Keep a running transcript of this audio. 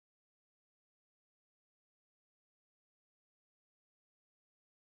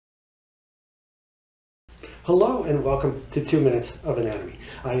Hello and welcome to 2 Minutes of Anatomy.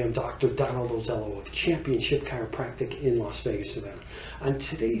 I am Dr. Donald Ozello of Championship Chiropractic in Las Vegas, Nevada. On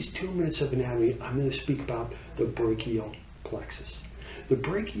today's 2 Minutes of Anatomy, I'm going to speak about the brachial plexus. The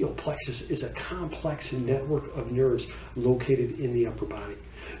brachial plexus is a complex network of nerves located in the upper body.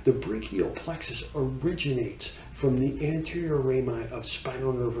 The brachial plexus originates from the anterior rami of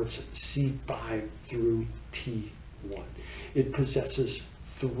spinal nerve roots C5 through T1. It possesses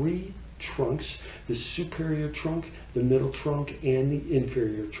 3 trunks: the superior trunk, the middle trunk, and the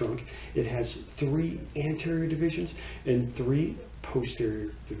inferior trunk. It has 3 anterior divisions and 3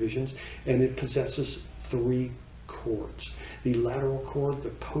 posterior divisions, and it possesses 3 cords: the lateral cord, the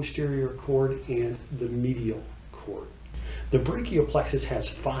posterior cord, and the medial cord. The brachial plexus has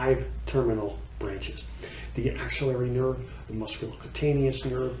 5 terminal branches: the axillary nerve, the musculocutaneous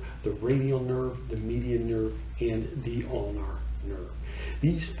nerve, the radial nerve, the median nerve, and the ulnar nerve.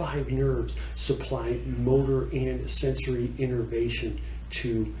 These 5 nerves supply motor and sensory innervation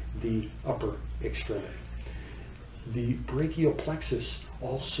to the upper extremity. The brachial plexus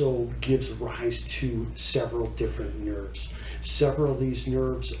also gives rise to several different nerves. Several of these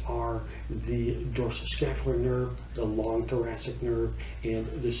nerves are the dorsal scapular nerve, the long thoracic nerve, and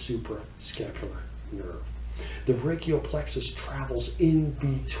the suprascapular nerve. The brachial plexus travels in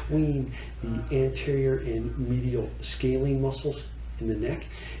between the anterior and medial scalene muscles in the neck.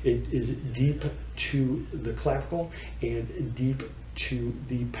 It is deep to the clavicle and deep to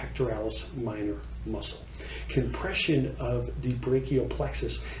the pectoralis minor muscle. Compression of the brachial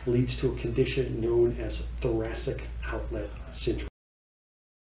plexus leads to a condition known as Thoracic Outlet Syndrome.